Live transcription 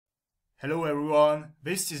Hello everyone,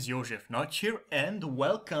 this is Josef Notch here and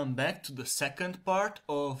welcome back to the second part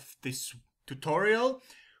of this tutorial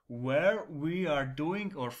where we are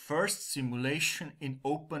doing our first simulation in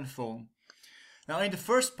OpenFOAM. Now in the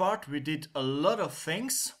first part we did a lot of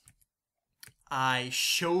things. I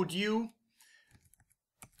showed you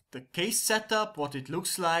the case setup, what it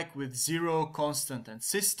looks like with zero, constant and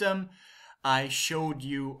system. I showed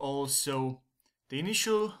you also the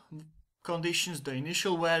initial conditions, the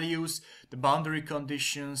initial values, the boundary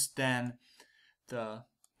conditions, then the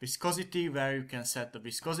viscosity where you can set the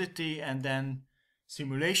viscosity, and then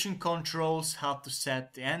simulation controls, how to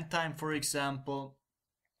set the end time, for example.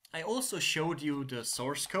 I also showed you the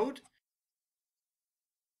source code.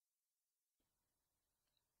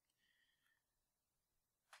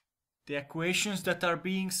 The equations that are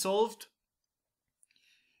being solved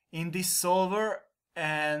in this solver,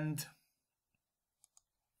 and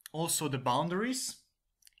also the boundaries,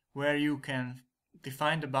 where you can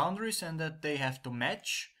define the boundaries and that they have to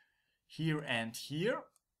match here and here.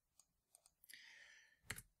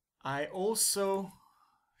 I also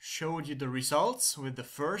showed you the results with the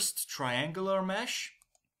first triangular mesh.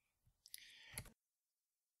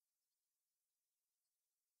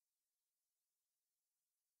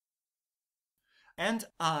 And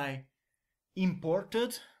I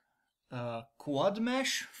imported a quad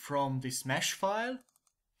mesh from this mesh file.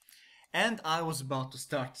 And I was about to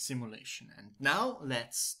start the simulation. And now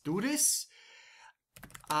let's do this.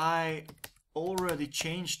 I already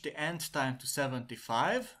changed the end time to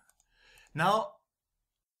 75. Now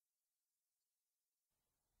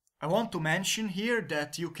I want to mention here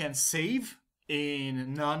that you can save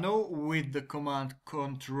in Nano with the command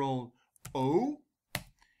Ctrl O,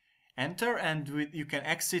 enter, and you can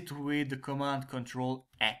exit with the command Ctrl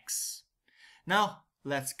X. Now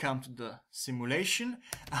let's come to the simulation.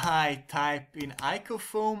 I type in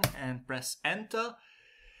icofoam and press enter,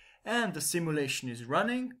 and the simulation is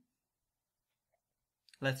running.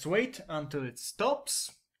 Let's wait until it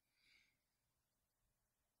stops.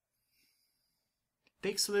 It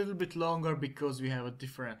takes a little bit longer because we have a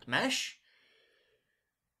different mesh.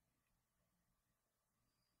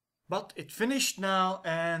 But it finished now,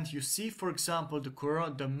 and you see, for example,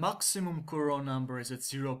 the maximum corona number is at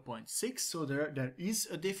 0.6, so there is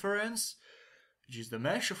a difference, which is the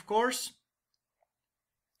mesh, of course.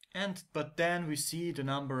 But then we see the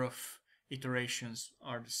number of iterations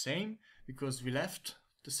are the same because we left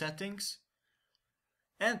the settings.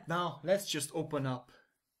 And now let's just open up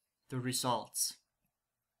the results.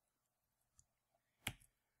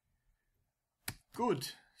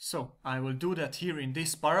 Good. So I will do that here in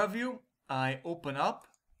this paraview. I open up,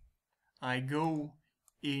 I go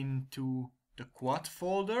into the quad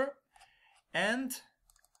folder, and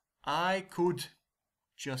I could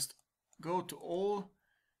just go to all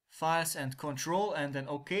files and control and then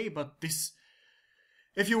OK, but this,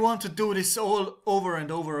 if you want to do this all over and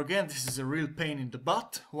over again, this is a real pain in the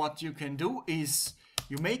butt. What you can do is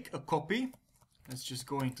you make a copy. Let's just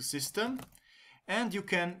go into system, and you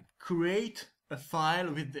can create a file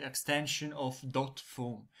with the extension of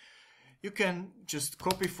 .foam. You can just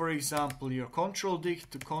copy, for example, your control dict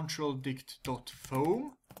to control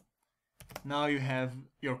dict.foam. Now you have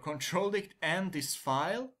your control dict and this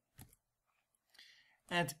file.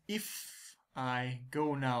 And if I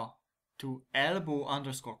go now to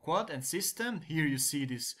elbow_quad and system, here you see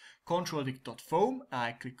this control dict.foam.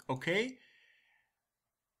 I click OK.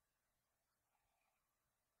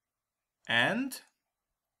 And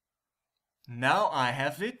now I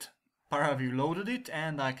have it, paraview loaded it,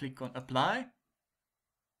 and I click on apply.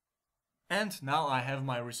 And now I have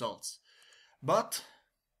my results. But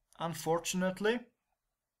unfortunately,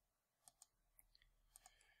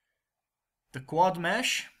 the quad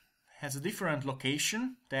mesh has a different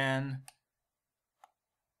location than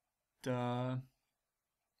the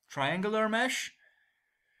triangular mesh.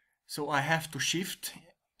 So I have to shift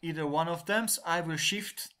either one of them. So I will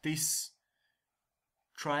shift this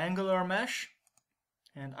triangular mesh,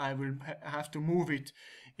 and I will have to move it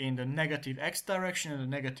in the negative x direction and the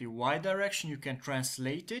negative y direction. You can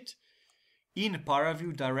translate it in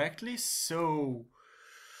paraview directly, so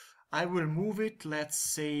I will move it, let's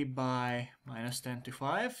say, by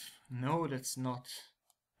 -10^5. No, that's not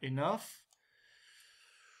enough.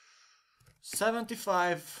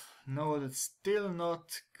 75. No, that's still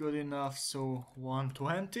not good enough, so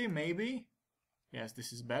 120 maybe. Yes,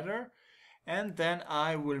 this is better. And then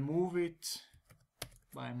I will move it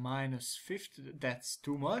by -50, that's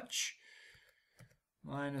too much.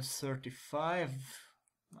 -35,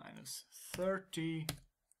 -30.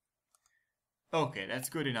 Okay, that's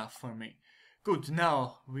good enough for me. Good,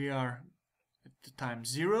 now we are at the time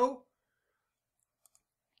 0.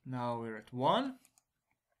 Now we're at 1.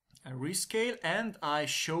 I rescale and I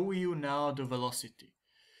show you now the velocity.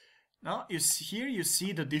 Now here you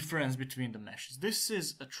see the difference between the meshes. This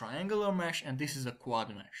is a triangular mesh and this is a quad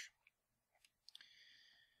mesh.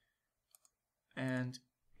 And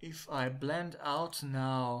if I blend out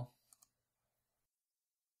now,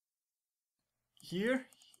 here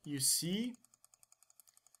you see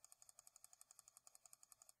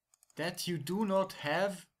that you do not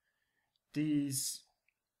have these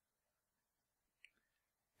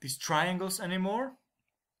triangles anymore.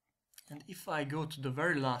 And if I go to the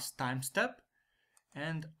very last time step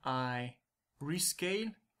and I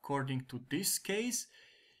rescale according to this case,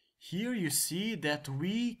 here you see that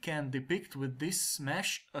we can depict with this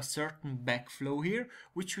mesh a certain backflow here,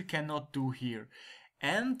 which we cannot do here.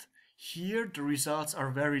 And here the results are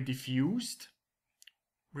very diffused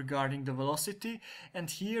regarding the velocity, and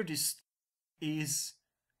here this is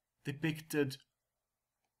depicted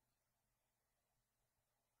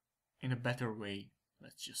in a better way,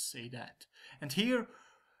 let's just say that. And here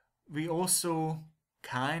we also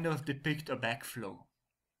kind of depict a backflow.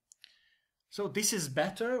 So this is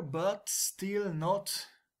better, but still not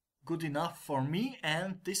good enough for me,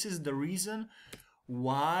 and this is the reason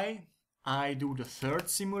why I do the third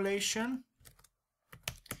simulation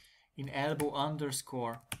in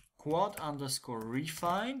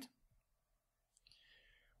elbow_quad_refined.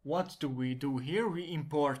 What do we do here? We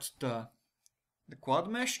import the quad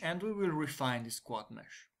mesh and we will refine this quad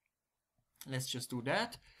mesh. Let's just do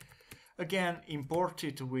that. Again, import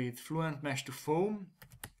it with Fluent Mesh to Foam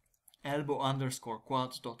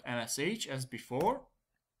elbow_quad.msh as before.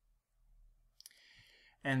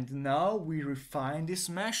 And now we refine this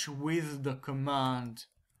mesh with the command,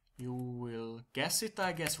 you will guess it,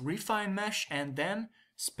 I guess, refine mesh and then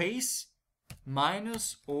space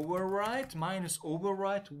minus overwrite. Minus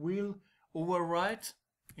overwrite will overwrite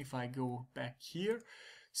if I go back here.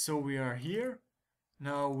 So we are here.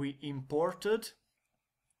 Now we imported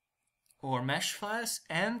our mesh files,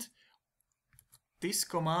 and this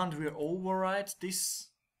command will overwrite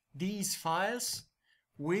these files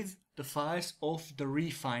with the files of the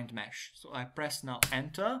refined mesh. So I press now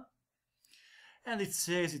enter, and it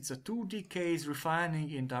says it's a 2D case refining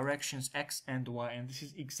in directions X and Y, and this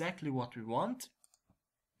is exactly what we want.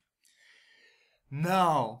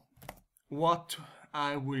 Now, what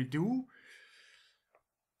I will do,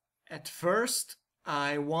 at first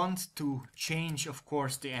I want to change, of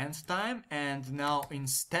course, the end time, and now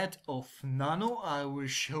instead of nano I will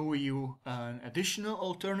show you an additional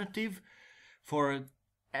alternative for an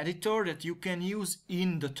editor that you can use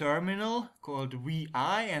in the terminal called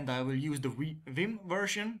VI, and I will use the Vim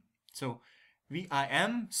version. So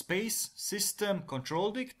VIM space system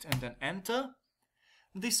control dict and then enter.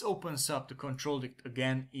 This opens up the control dict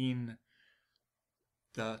again in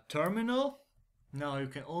the terminal. Now you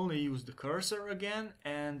can only use the cursor again,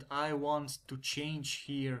 and I want to change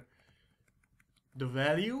here the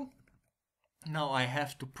value. Now I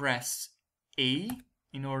have to press A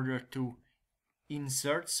in order to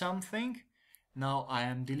insert something. Now I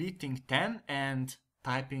am deleting 10 and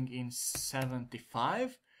typing in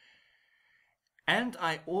 75. And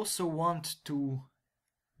I also want to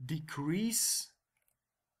decrease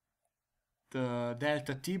the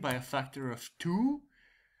delta t by a factor of 2.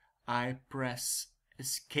 I press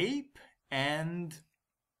escape and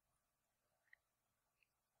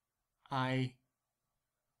I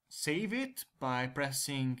save it by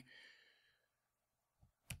pressing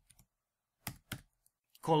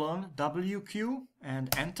 :WQ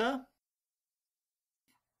and enter.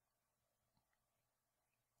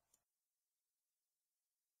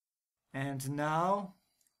 And now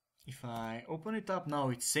if I open it up,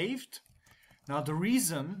 now it's saved. Now the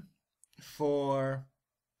reason for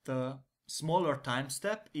the smaller time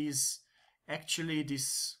step is actually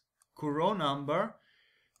this Courant number,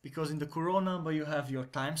 because in the Courant number you have your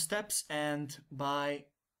time steps, and by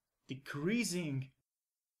decreasing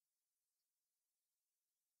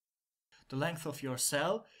the length of your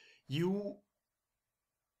cell you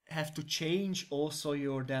have to change also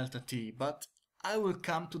your delta t, but I will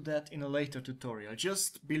come to that in a later tutorial.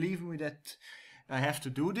 Just believe me that I have to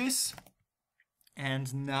do this.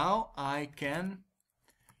 And now I can,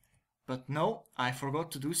 but no, I forgot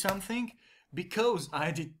to do something, because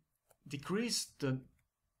I decreased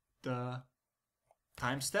the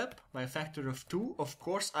time step by a factor of 2. Of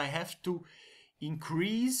course I have to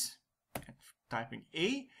increase, typing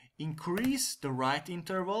A, increase the write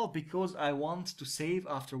interval, because I want to save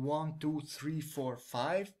after 1, 2, 3, 4,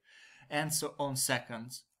 5 and so on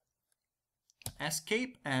seconds.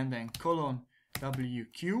 Escape and then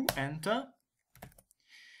 :WQ, enter.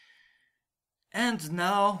 And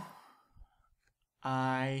now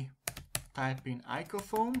I type in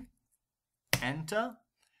OpenFOAM, enter,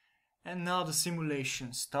 and now the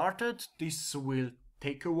simulation started. This will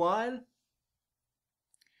take a while,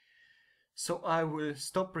 so I will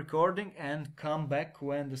stop recording and come back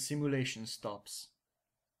when the simulation stops.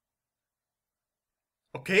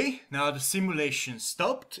 Okay, now the simulation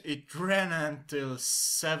stopped. It ran until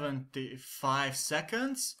 75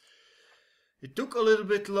 seconds. It took a little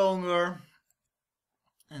bit longer.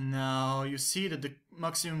 And now you see that the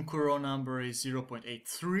maximum corona number is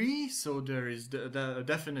 0.83, so there is a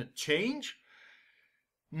definite change.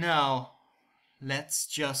 Now, let's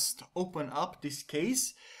just open up this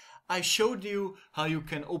case. I showed you how you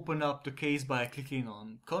can open up the case by clicking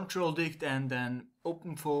on Control Dict and then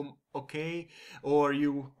OpenFOAM OK, or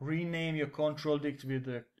you rename your Control Dict with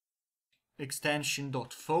the extension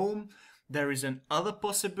 .foam. There is another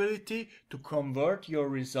possibility to convert your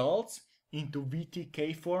results into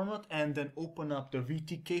VTK format and then open up the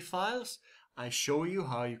VTK files. I show you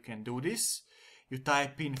how you can do this. You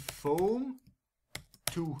type in foam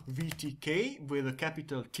to VTK with a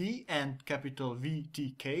capital T and capital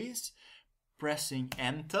VTKs, pressing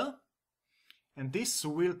enter, and this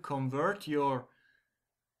will convert your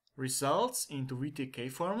results into VTK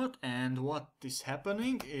format. And what is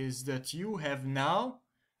happening is that you have now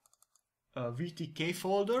a VTK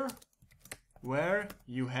folder where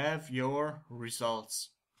you have your results,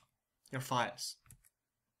 your files.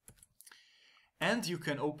 And you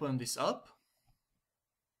can open this up,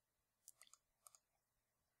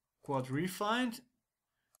 quad refined,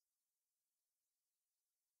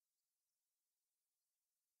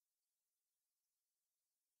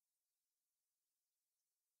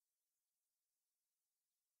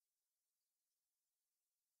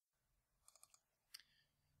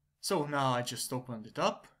 so now I just opened it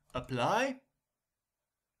up, apply.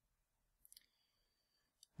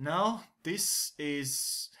 Now this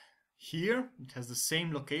is here, it has the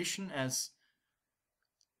same location as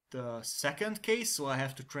the second case, so I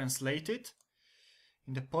have to translate it.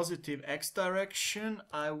 In the positive x direction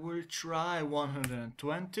I will try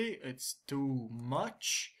 120, it's too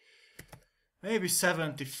much. Maybe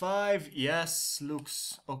 75, yes,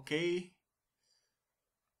 looks okay.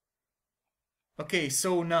 Okay,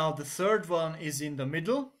 so now the third one is in the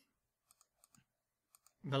middle,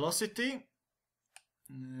 velocity.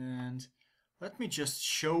 And let me just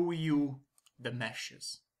show you the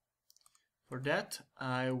meshes. For that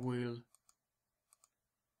I will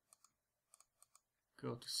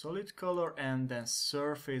go to solid color and then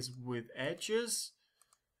surface with edges,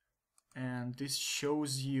 and this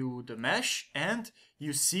shows you the mesh, and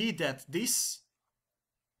you see that this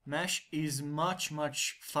mesh is much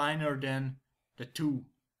finer than the two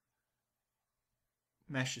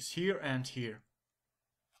meshes here and here.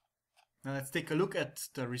 Now let's take a look at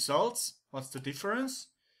the results. What's the difference?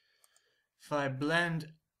 If I blend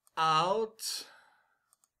out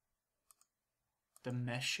the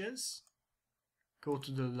meshes, go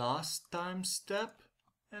to the last time step,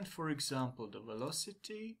 and for example the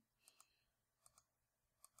velocity.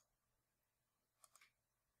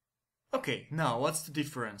 Okay, now what's the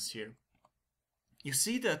difference here? You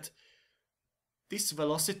see that this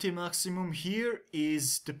velocity maximum here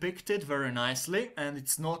is depicted very nicely, and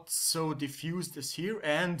it's not so diffused as here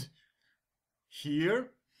and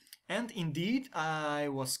here. And indeed, I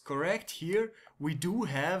was correct here. We do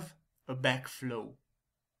have a backflow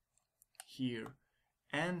here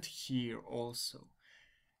and here also.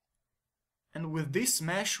 And with this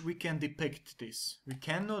mesh we can depict this. We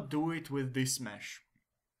cannot do it with this mesh.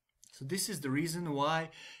 So this is the reason why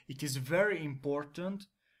it is very important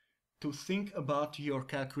to think about your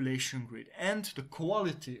calculation grid and the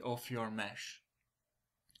quality of your mesh.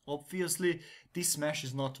 Obviously, this mesh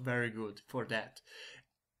is not very good for that.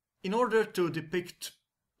 In order to depict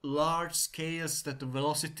large scales that the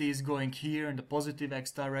velocity is going here in the positive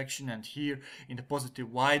x direction and here in the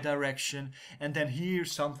positive y direction, and then here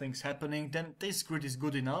something's happening, then this grid is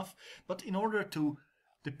good enough. But in order to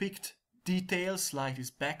depict details like this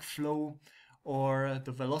backflow or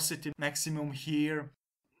the velocity maximum here,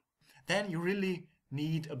 then you really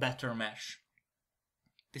need a better mesh.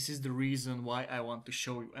 This is the reason why I want to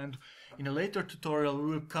show you. And in a later tutorial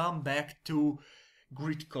we will come back to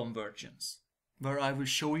grid convergence, where I will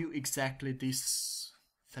show you exactly this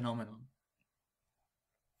phenomenon.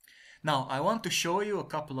 Now I want to show you a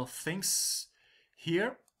couple of things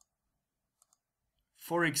here.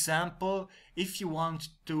 For example, if you want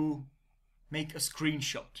to make a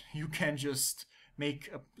screenshot, you can just make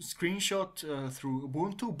a screenshot through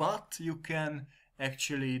Ubuntu, but you can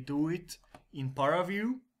actually do it in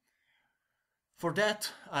ParaView. For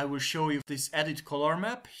that, I will show you this edit color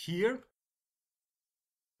map here.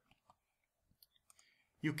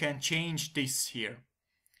 You can change this here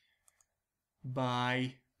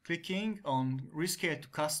by clicking on rescale to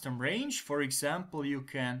custom range. For example, you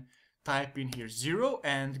can type in here 0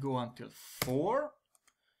 and go until 4,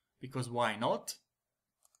 because why not?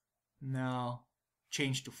 Now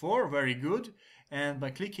change to 4, very good. And by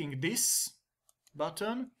clicking this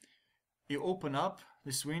button, you open up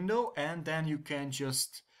this window, and then you can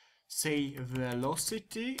just say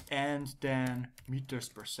velocity and then meters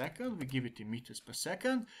per second. We give it in meters per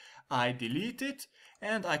second. I delete it,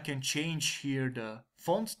 and I can change here the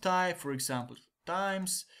font type, for example,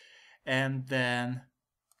 times, and then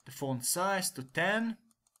the font size to 10.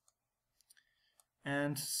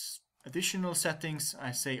 And additional settings, I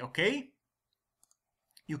say OK.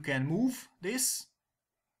 You can move this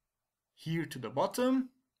here to the bottom,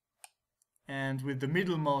 and with the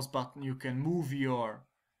middle mouse button you can move your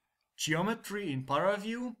geometry in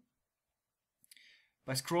ParaView.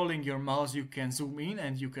 By scrolling your mouse you can zoom in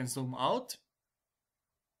and you can zoom out.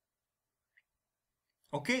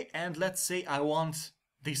 Okay, and let's say I want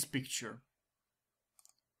this picture.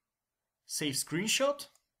 Save screenshot,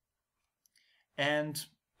 and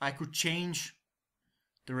I could change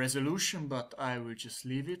the resolution, but I will just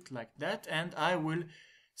leave it like that, and I will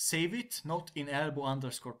save it not in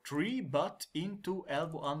elbow_3 but into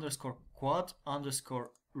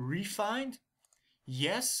elbow_quad_refined.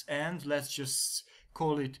 Yes, and let's just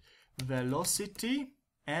call it velocity,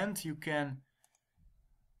 and you can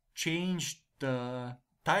change the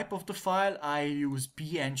type of the file. I use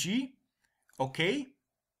PNG. Okay.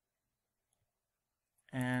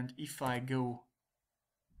 And if I go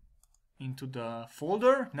into the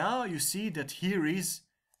folder, now you see that here is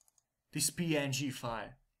this PNG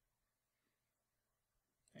file.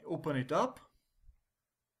 I open it up.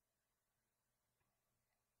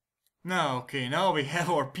 Now, okay, now we have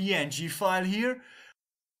our PNG file here.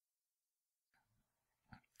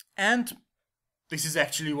 And this is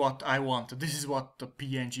actually what I wanted. This is what the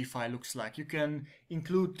PNG file looks like. You can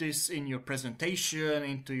include this in your presentation,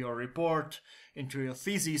 into your report, into your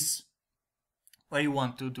thesis, where you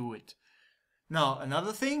want to do it. Now,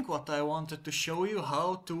 another thing, what I wanted to show you,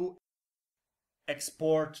 how to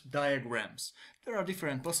export diagrams. There are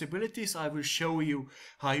different possibilities. I will show you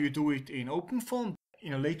how you do it in OpenFOAM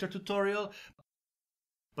in a later tutorial.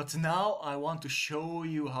 But now I want to show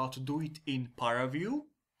you how to do it in ParaView.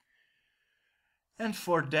 And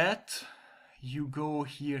for that, you go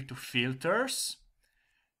here to filters,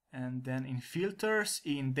 and then in filters,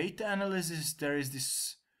 in data analysis, there is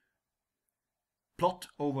this plot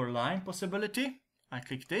over line possibility. I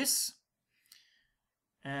click this,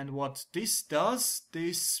 and what this does,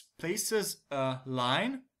 this places a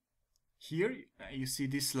line here. You see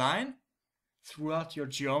this line throughout your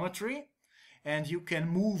geometry, and you can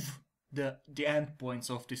move the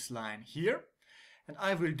endpoints of this line here. And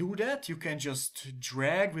I will do that. You can just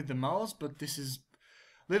drag with the mouse, but this is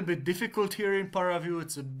a little bit difficult here in ParaView.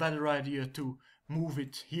 It's a better idea to move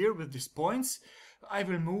it here with these points. I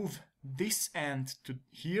will move this end to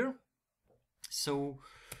here. So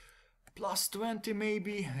plus 20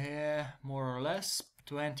 maybe, yeah, more or less,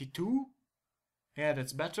 22. Yeah,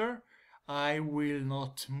 that's better. I will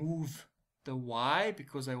not move the Y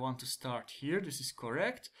because I want to start here. This is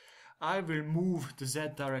correct. I will move the Z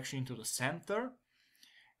direction into the center.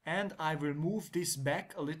 And I will move this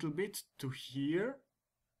back a little bit to here.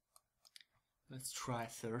 Let's try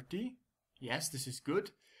 30. Yes, this is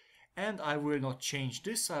good. And I will not change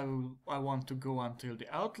this. I want to go until the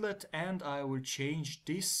outlet, and I will change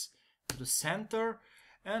this to the center.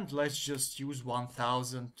 And let's just use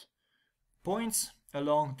 1000 points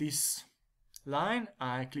along this line.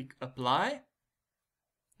 I click apply.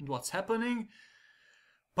 And what's happening?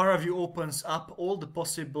 ParaView opens up all the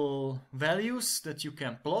possible values that you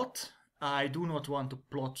can plot. I do not want to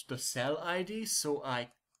plot the cell ID, so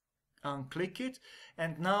I unclick it.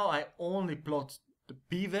 And now I only plot the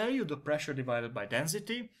p-value, the pressure divided by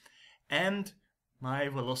density, and my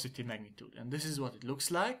velocity magnitude. And this is what it looks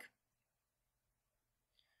like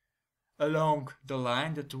along the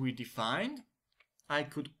line that we defined. I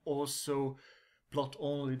could also plot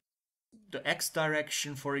only the x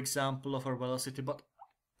direction, for example, of our velocity, but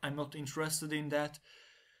I'm not interested in that.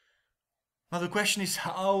 Now the question is,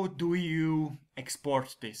 how do you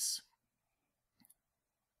export this?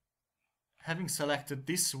 Having selected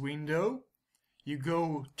this window, you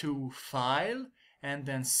go to File and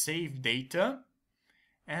then Save Data,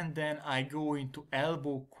 and then I go into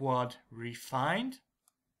Elbow Quad Refined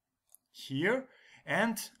here,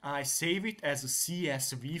 and I save it as a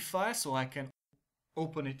CSV file so I can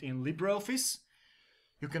open it in LibreOffice.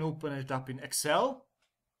 You can open it up in Excel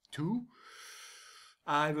too.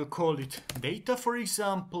 I will call it data, for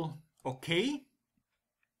example. OK.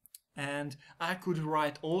 And I could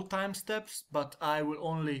write all time steps, but I will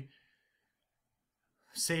only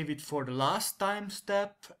save it for the last time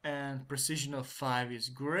step, and precision of 5 is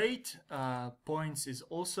great. Points is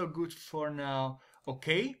also good for now.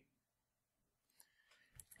 OK.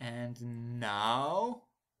 And now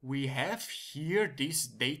we have here this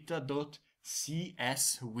data.csv,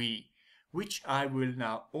 which I will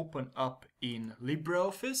now open up in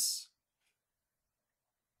LibreOffice.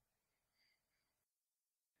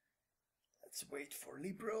 Let's wait for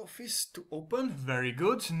LibreOffice to open. Very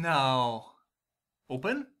good. Now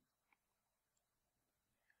open.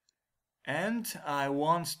 And I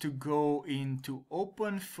want to go into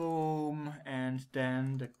OpenFOAM and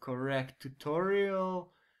then the correct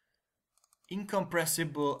tutorial,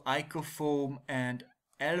 incompressible icofoam and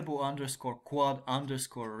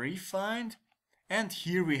elbow_quad_refined. And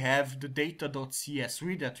here we have the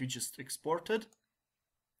data.csv that we just exported.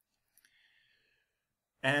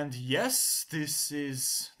 And yes, this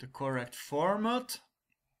is the correct format.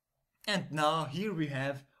 And now here we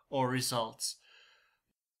have our results.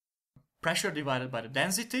 Pressure divided by the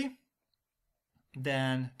density,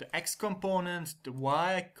 then the x component, the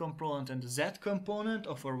y component and the z component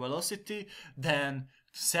of our velocity, then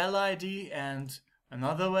cell ID and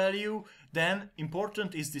another value. Then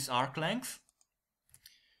important is this arc length.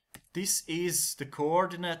 This is the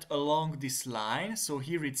coordinate along this line. So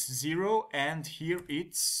here it's 0 and here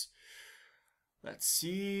it's, let's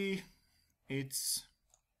see, it's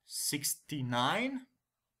 69.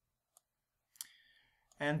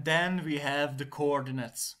 And then we have the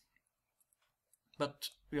coordinates.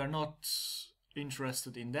 But we are not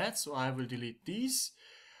interested in that, so I will delete these.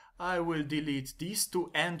 I will delete these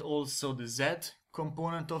two and also the z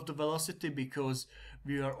component of the velocity, because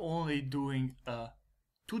we are only doing a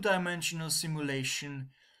two-dimensional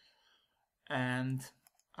simulation. And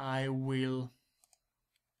I will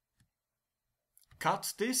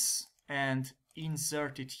cut this and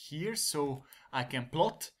insert it here so I can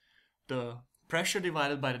plot the pressure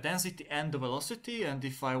divided by the density and the velocity. And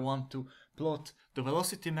if I want to plot the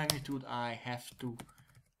velocity magnitude, I have to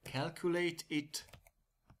calculate it.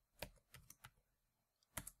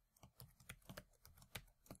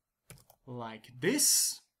 Like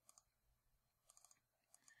this.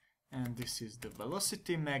 And this is the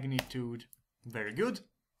velocity magnitude. Very good.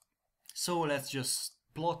 So let's just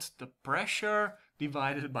plot the pressure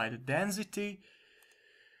divided by the density.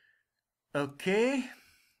 Okay,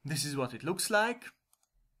 this is what it looks like.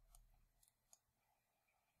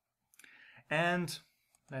 And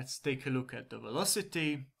let's take a look at the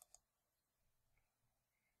velocity.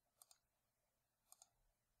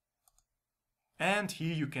 And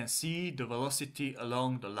here you can see the velocity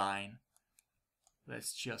along the line.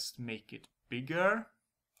 Let's just make it bigger.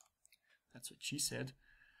 That's what she said.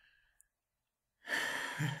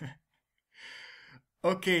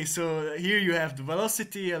 Okay, so here you have the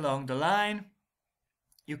velocity along the line.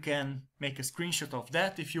 You can make a screenshot of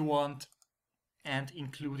that if you want and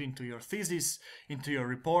include into your thesis, into your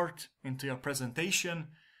report, into your presentation.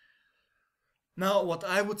 Now, what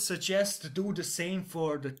I would suggest to do the same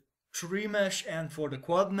for the tree mesh and for the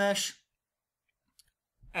quad mesh.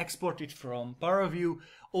 Export it from ParaView,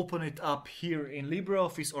 open it up here in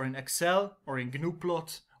LibreOffice or in Excel or in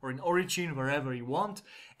GNUplot or in Origin, wherever you want,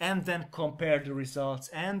 and then compare the results.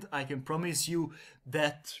 And I can promise you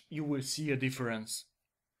that you will see a difference.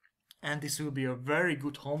 And this will be a very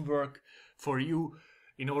good homework for you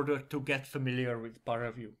in order to get familiar with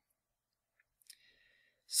ParaView.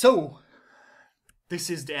 So, this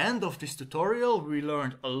is the end of this tutorial. We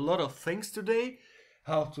learned a lot of things today.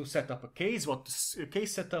 How to set up a case, what the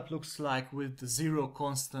case setup looks like with the zero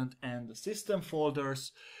constant and the system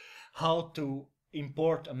folders, how to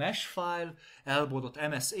import a mesh file,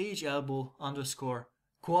 elbow.msh,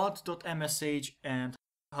 elbow_quad.msh, and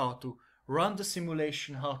how to run the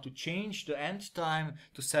simulation, how to change the end time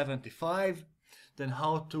to 75, then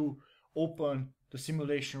how to open the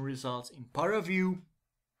simulation results in ParaView,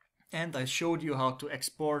 and I showed you how to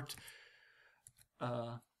export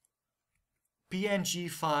a PNG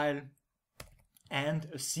file and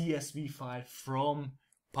a CSV file from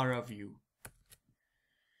ParaView.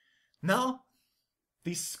 Now,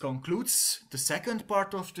 this concludes the second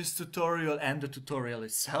part of this tutorial and the tutorial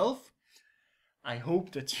itself. I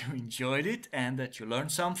hope that you enjoyed it and that you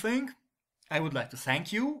learned something. I would like to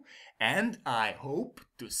thank you, and I hope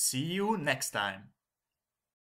to see you next time.